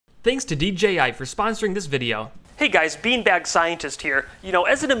Thanks to DJI for sponsoring this video. Hey guys, Beanbag Scientist here. You know,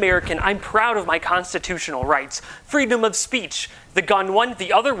 as an American, I'm proud of my constitutional rights. Freedom of speech, the gun one,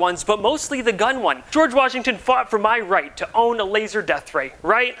 the other ones, but mostly the gun one. George Washington fought for my right to own a laser death ray,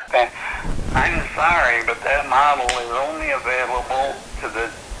 right? I'm sorry, but that model is only available to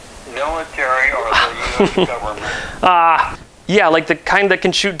the military or the U.S. government. Yeah, like the kind that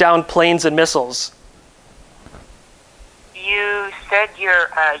can shoot down planes and missiles. You said you're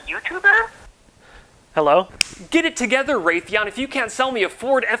a YouTuber? Hello? Get it together, Raytheon. If you can't sell me a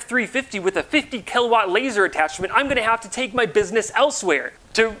Ford F-350 with a 50 kilowatt laser attachment, I'm gonna have to take my business elsewhere.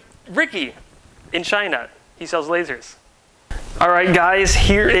 To Ricky in China. He sells lasers. All right, guys,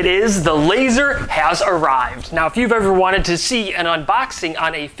 here it is. The laser has arrived. Now, if you've ever wanted to see an unboxing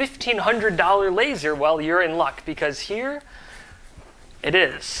on a $1,500 laser, well, you're in luck, because here it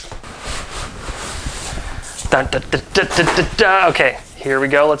is. Dun, dun, dun, dun, dun, dun, dun. Okay, here we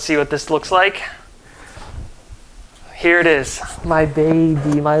go. Let's see what this looks like. Here it is, my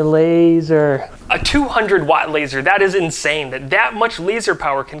baby, my laser. A 200-watt laser, that is insane that that much laser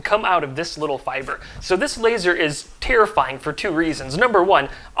power can come out of this little fiber. So this laser is terrifying for two reasons. Number one,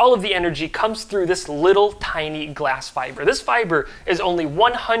 all of the energy comes through this little tiny glass fiber. This fiber is only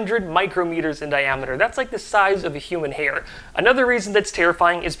 100 micrometers in diameter. That's like the size of a human hair. Another reason that's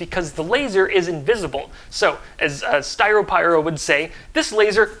terrifying is because the laser is invisible. So, as Styropyro would say, this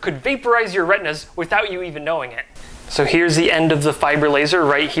laser could vaporize your retinas without you even knowing it. So here's the end of the fiber laser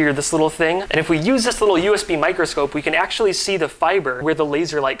right here, this little thing. And if we use this little USB microscope, we can actually see the fiber where the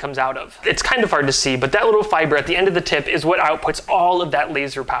laser light comes out of. It's kind of hard to see, but that little fiber at the end of the tip is what outputs all of that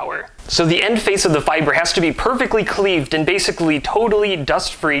laser power. So the end face of the fiber has to be perfectly cleaved and basically totally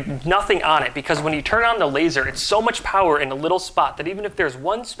dust-free, nothing on it, because when you turn on the laser, it's so much power in a little spot that even if there's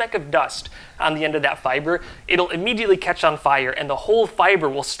one speck of dust on the end of that fiber, it'll immediately catch on fire and the whole fiber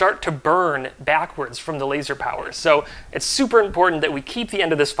will start to burn backwards from the laser power. So it's super important that we keep the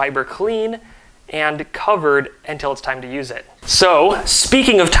end of this fiber clean and covered until it's time to use it. So,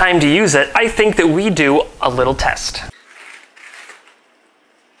 speaking of time to use it, I think that we do a little test.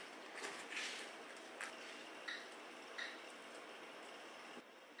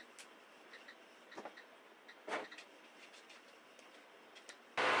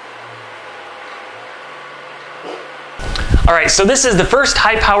 All right, so this is the first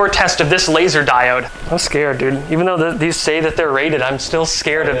high power test of this laser diode. I'm scared, dude. Even though these say that they're rated, I'm still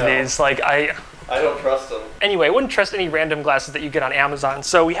scared of these. Like, I don't trust them. Anyway, I wouldn't trust any random glasses that you get on Amazon.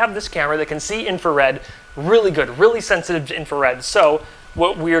 So we have this camera that can see infrared, really good, really sensitive to infrared. So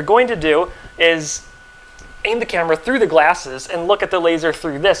what we are going to do is aim the camera through the glasses and look at the laser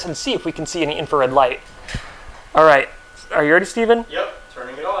through this and see if we can see any infrared light. All right, are you ready, Steven? Yep,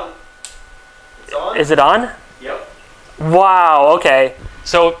 turning it on. It's on. Is it on? Yep. Wow, okay.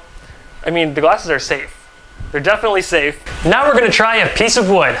 So, I mean, the glasses are safe. They're definitely safe. Now we're gonna try a piece of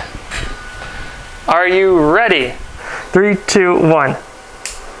wood. Are you ready? 3, 2, 1.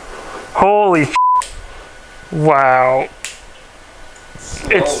 Holy wow.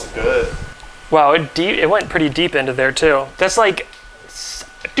 It's good. Wow, it went pretty deep into there too. That's like,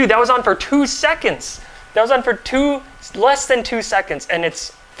 dude, that was on for 2 seconds. That was on for less than 2 seconds, and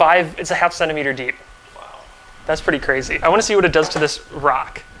it's a half centimeter deep. That's pretty crazy. I want to see what it does to this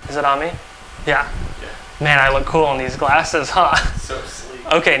rock. Is it on me? Yeah. Man, I look cool in these glasses, huh? So sleek.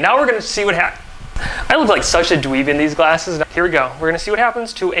 Okay, now we're going to see what happens. I look like such a dweeb in these glasses. Here we go. We're going to see what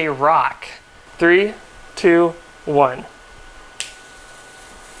happens to a rock. 3, 2, 1.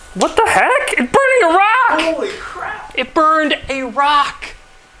 What the heck? It's burning a rock! Holy crap! It burned a rock!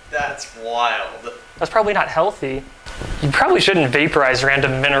 That's wild. That's probably not healthy. You probably shouldn't vaporize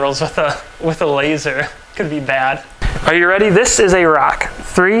random minerals with a laser. Could be bad. Are you ready? This is a rock.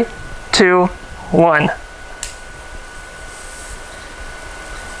 3, 2, 1.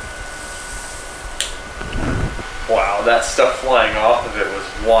 Wow, that stuff flying off of it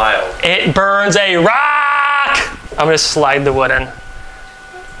was wild. It burns a rock! I'm gonna slide the wood in.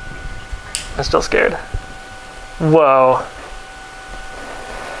 I'm still scared. Whoa.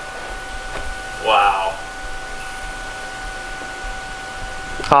 Wow.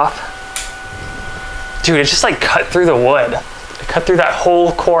 Off. Dude, it just like cut through the wood. It cut through that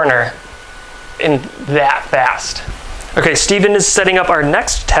whole corner in that fast. Okay, Steven is setting up our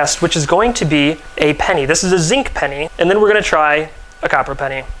next test, which is going to be a penny. This is a zinc penny, and then we're gonna try a copper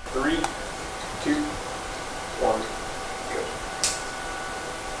penny. 3, 2, 1,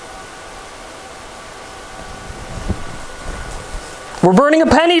 go. We're burning a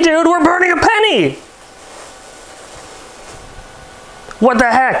penny, dude, we're burning a penny! What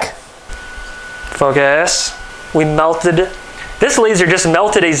the heck? Focus. We melted This laser just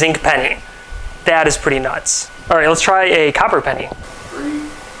melted a zinc penny. That is pretty nuts. All right, let's try a copper penny. 3,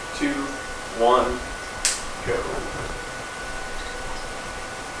 2, 1, go.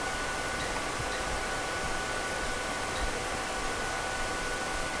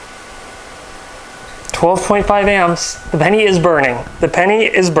 12.5 amps. The penny is burning. The penny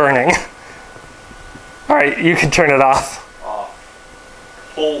is burning. All right, you can turn it off.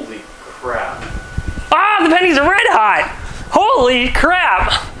 Holy crap. Ah, the penny's red hot. Holy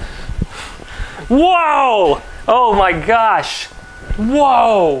crap. Whoa. Oh my gosh.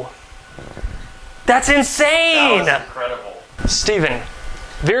 Whoa. That's insane. That was incredible. Steven,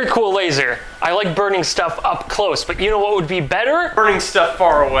 very cool laser. I like burning stuff up close, but you know what would be better? Burning stuff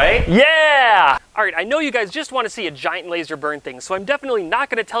far away. Yeah! All right, I know you guys just want to see a giant laser burn thing, so I'm definitely not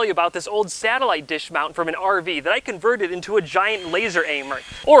going to tell you about this old satellite dish mount from an RV that I converted into a giant laser aimer,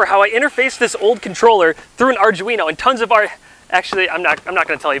 or how I interfaced this old controller through an Arduino and tons of Actually, I'm not going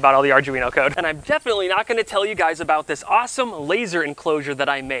to tell you about all the Arduino code. And I'm definitely not going to tell you guys about this awesome laser enclosure that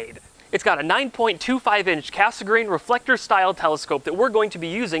I made. It's got a 9.25-inch Cassegrain reflector-style telescope that we're going to be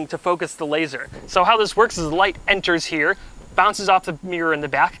using to focus the laser. So how this works is the light enters here, bounces off the mirror in the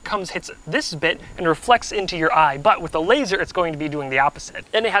back, hits this bit, and reflects into your eye. But with the laser, it's going to be doing the opposite.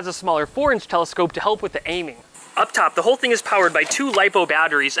 Then it has a smaller 4-inch telescope to help with the aiming. Up top, the whole thing is powered by 2 LiPo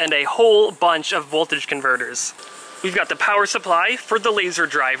batteries and a whole bunch of voltage converters. We've got the power supply for the laser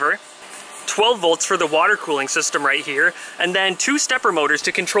driver, 12 volts for the water cooling system right here, and then 2 stepper motors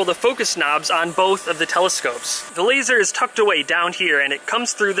to control the focus knobs on both of the telescopes. The laser is tucked away down here, and it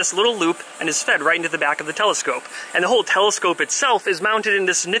comes through this little loop and is fed right into the back of the telescope. And the whole telescope itself is mounted in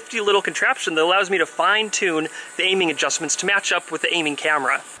this nifty little contraption that allows me to fine-tune the aiming adjustments to match up with the aiming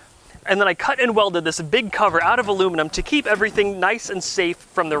camera. And then I cut and welded this big cover out of aluminum to keep everything nice and safe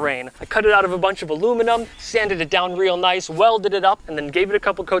from the rain. I cut it out of a bunch of aluminum, sanded it down real nice, welded it up, and then gave it a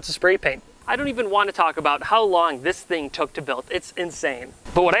couple coats of spray paint. I don't even want to talk about how long this thing took to build. It's insane.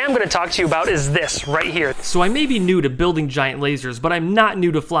 But what I am going to talk to you about is this right here. So I may be new to building giant lasers, but I'm not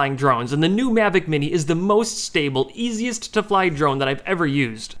new to flying drones, and the new Mavic Mini is the most stable, easiest to fly drone that I've ever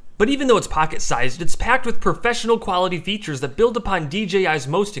used. But even though it's pocket-sized, it's packed with professional quality features that build upon DJI's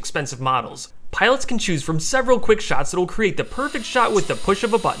most expensive models. Pilots can choose from several quick shots that will create the perfect shot with the push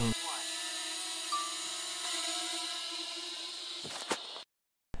of a button.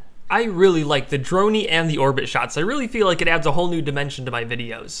 I really like the droney and the orbit shots. I really feel like it adds a whole new dimension to my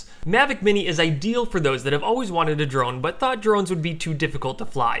videos. Mavic Mini is ideal for those that have always wanted a drone but thought drones would be too difficult to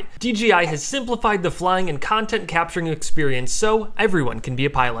fly. DJI has simplified the flying and content capturing experience so everyone can be a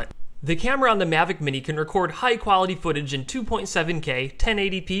pilot. The camera on the Mavic Mini can record high quality footage in 2.7K,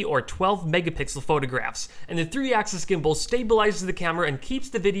 1080p, or 12 megapixel photographs, and the 3-axis gimbal stabilizes the camera and keeps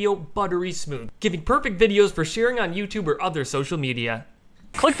the video buttery smooth, giving perfect videos for sharing on YouTube or other social media.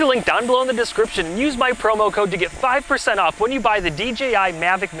 Click the link down below in the description and use my promo code to get 5% off when you buy the DJI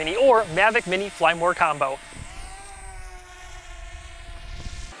Mavic Mini or Mavic Mini Fly More combo.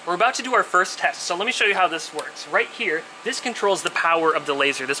 We're about to do our first test, so let me show you how this works. Right here, this controls the power of the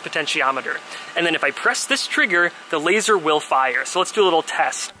laser, this potentiometer. And then if I press this trigger, the laser will fire. So let's do a little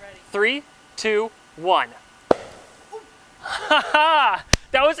test. 3, 2, 1. Haha!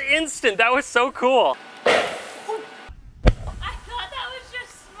 That was instant, that was so cool.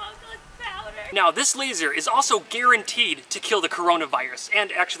 Now, this laser is also guaranteed to kill the coronavirus,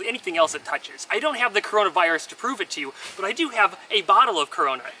 and actually anything else it touches. I don't have the coronavirus to prove it to you, but I do have a bottle of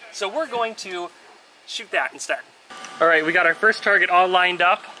Corona. So we're going to shoot that instead. All right, we got our first target all lined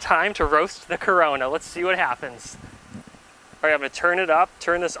up. Time to roast the Corona. Let's see what happens. All right, I'm gonna turn it up,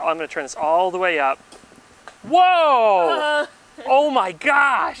 I'm gonna turn this all the way up. Whoa! Oh my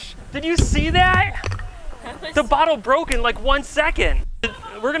gosh! Did you see that? The bottle broke in like 1 second.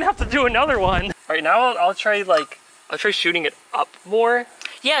 We're gonna have to do another one. All right, now I'll try shooting it up more.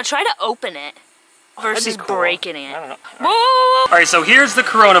 Yeah, try to open it versus cool. breaking it. I don't know. Whoa! All right, so here's the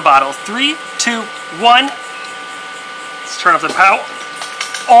Corona bottle. 3, 2, 1. Let's turn off the power.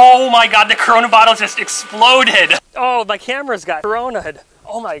 Oh my God, the Corona bottle just exploded. Oh, my camera's got Corona'd.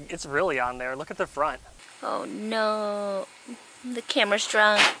 Oh my, it's really on there. Look at the front. Oh no, the camera's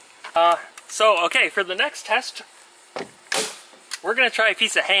drunk. Okay, for the next test, we're gonna try a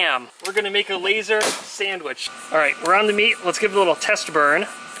piece of ham. We're gonna make a laser sandwich. All right, we're on the meat. Let's give it a little test burn.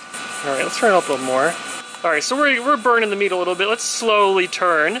 All right, let's turn it up a little more. All right, so we're burning the meat a little bit. Let's slowly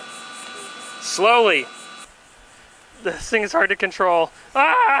turn. Slowly. This thing is hard to control.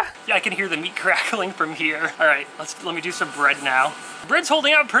 Ah! Yeah, I can hear the meat crackling from here. All right, let me do some bread now. The bread's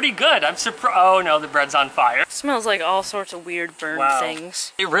holding out pretty good. I'm surprised. Oh no, the bread's on fire. It smells like all sorts of weird burn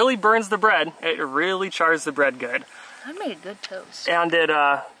things. It really burns the bread. It really chars the bread good. I made a good toast. And it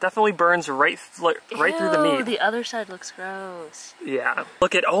definitely burns right through the meat. The other side looks gross. Yeah.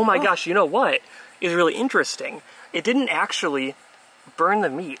 Look at, oh my gosh, you know what is really interesting? It didn't actually burn the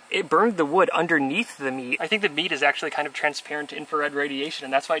meat. It burned the wood underneath the meat. I think the meat is actually kind of transparent to infrared radiation,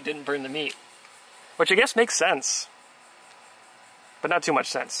 and that's why it didn't burn the meat. Which I guess makes sense. But not too much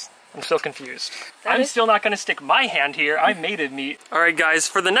sense. I'm still confused. I'm still not going to stick my hand here. I made it meat. Alright guys,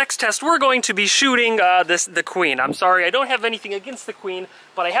 for the next test, we're going to be shooting the queen. I'm sorry, I don't have anything against the queen,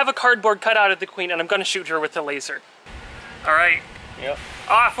 but I have a cardboard cutout of the queen, and I'm going to shoot her with the laser. Alright. Yep.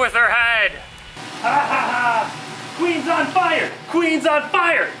 Off with her head! Ha ha ha! Queen's on fire! Queen's on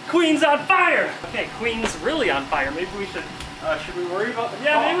fire! Queen's on fire! Okay, Queen's really on fire. Maybe we should we worry about the...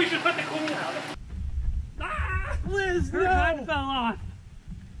 Yeah, maybe we should put the Queen out. Ah! Liz, her head fell off.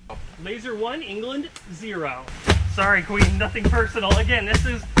 Laser 1, England 0. Sorry, Queen, nothing personal. Again, this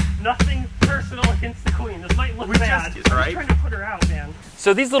is nothing personal against the Queen. This might look bad. I'm trying to put her out, man.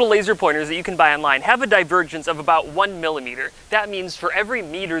 So these little laser pointers that you can buy online have a divergence of about 1 millimeter. That means for every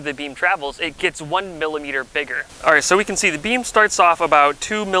meter the beam travels, it gets 1 millimeter bigger. All right, so we can see the beam starts off about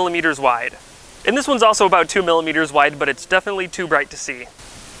 2 millimeters wide. And this one's also about 2 millimeters wide, but it's definitely too bright to see.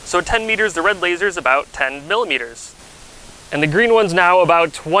 So at 10 meters, the red laser's about 10 millimeters. And the green one's now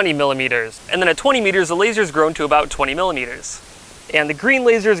about 20 millimeters. And then at 20 meters, the laser's grown to about 20 millimeters. And the green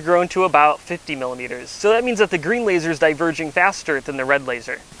laser's grown to about 50 millimeters. So that means that the green laser is diverging faster than the red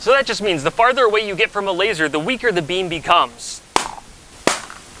laser. So that just means the farther away you get from a laser, the weaker the beam becomes.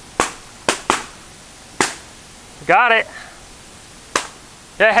 Got it.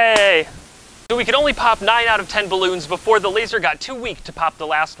 Yay! So we could only pop 9 out of 10 balloons before the laser got too weak to pop the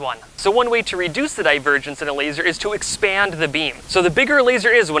last one. So one way to reduce the divergence in a laser is to expand the beam. So the bigger a laser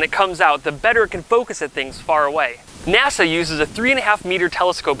is when it comes out, the better it can focus at things far away. NASA uses a 3.5 meter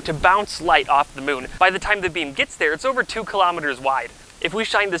telescope to bounce light off the moon. By the time the beam gets there, it's over 2 kilometers wide. If we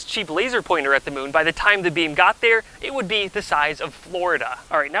shine this cheap laser pointer at the moon, by the time the beam got there, it would be the size of Florida.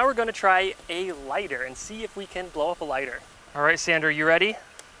 All right, now we're gonna try a lighter and see if we can blow up a lighter. All right, Sandra, you ready?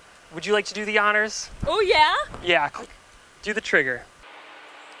 Would you like to do the honors? Oh yeah? Yeah, do the trigger.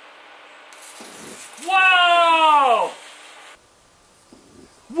 Whoa!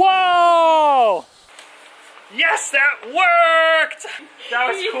 Whoa! Yes, that worked! That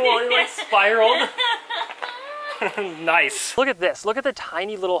was cool, it like spiraled. Nice. Look at this, look at the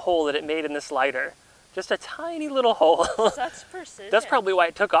tiny little hole that it made in this lighter. Just a tiny little hole. That's precision. That's probably why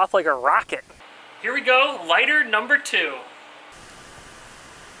it took off like a rocket. Here we go, lighter number 2.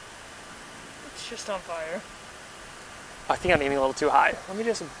 It's just on fire. I think I'm aiming a little too high. Let me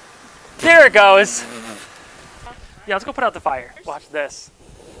just... There it goes! Yeah, let's go put out the fire. Watch this.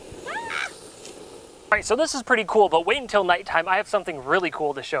 Alright, so this is pretty cool, but wait until nighttime. I have something really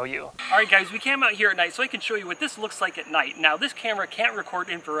cool to show you. Alright guys, we came out here at night so I can show you what this looks like at night. Now this camera can't record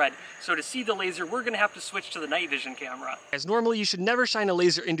infrared, so to see the laser, we're going to have to switch to the night vision camera. As normally, you should never shine a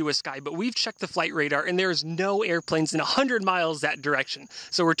laser into a sky, but we've checked the flight radar and there's no airplanes in 100 miles that direction,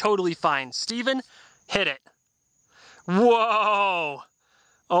 so we're totally fine. Steven, hit it. Whoa!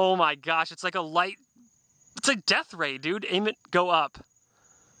 Oh my gosh, it's like a light... It's a death ray, dude. Aim it, go up.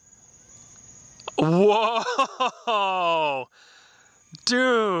 Whoa!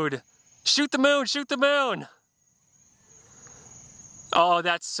 Dude! Shoot the moon! Shoot the moon! Oh,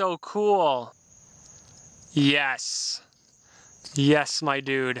 that's so cool. Yes. Yes, my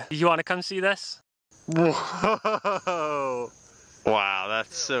dude. You want to come see this? Whoa! Wow,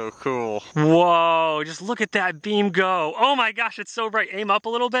 that's so cool. Whoa, just look at that beam go. Oh my gosh, it's so bright. Aim up a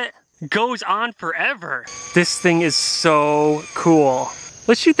little bit. Goes on forever. This thing is so cool.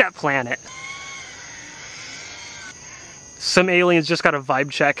 Let's shoot that planet. Some aliens just got a vibe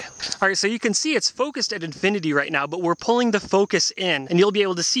check. All right, so you can see it's focused at infinity right now, but we're pulling the focus in, and you'll be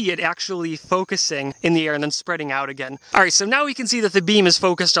able to see it actually focusing in the air and then spreading out again. All right, so now we can see that the beam is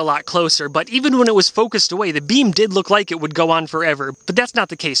focused a lot closer, but even when it was focused away, the beam did look like it would go on forever. But that's not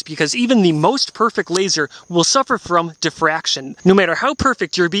the case, because even the most perfect laser will suffer from diffraction. No matter how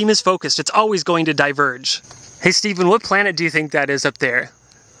perfect your beam is focused, it's always going to diverge. Hey, Steven, what planet do you think that is up there?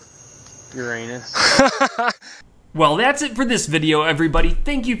 Uranus. Well, that's it for this video, everybody.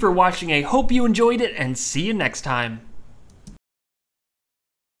 Thank you for watching. I hope you enjoyed it, and see you next time.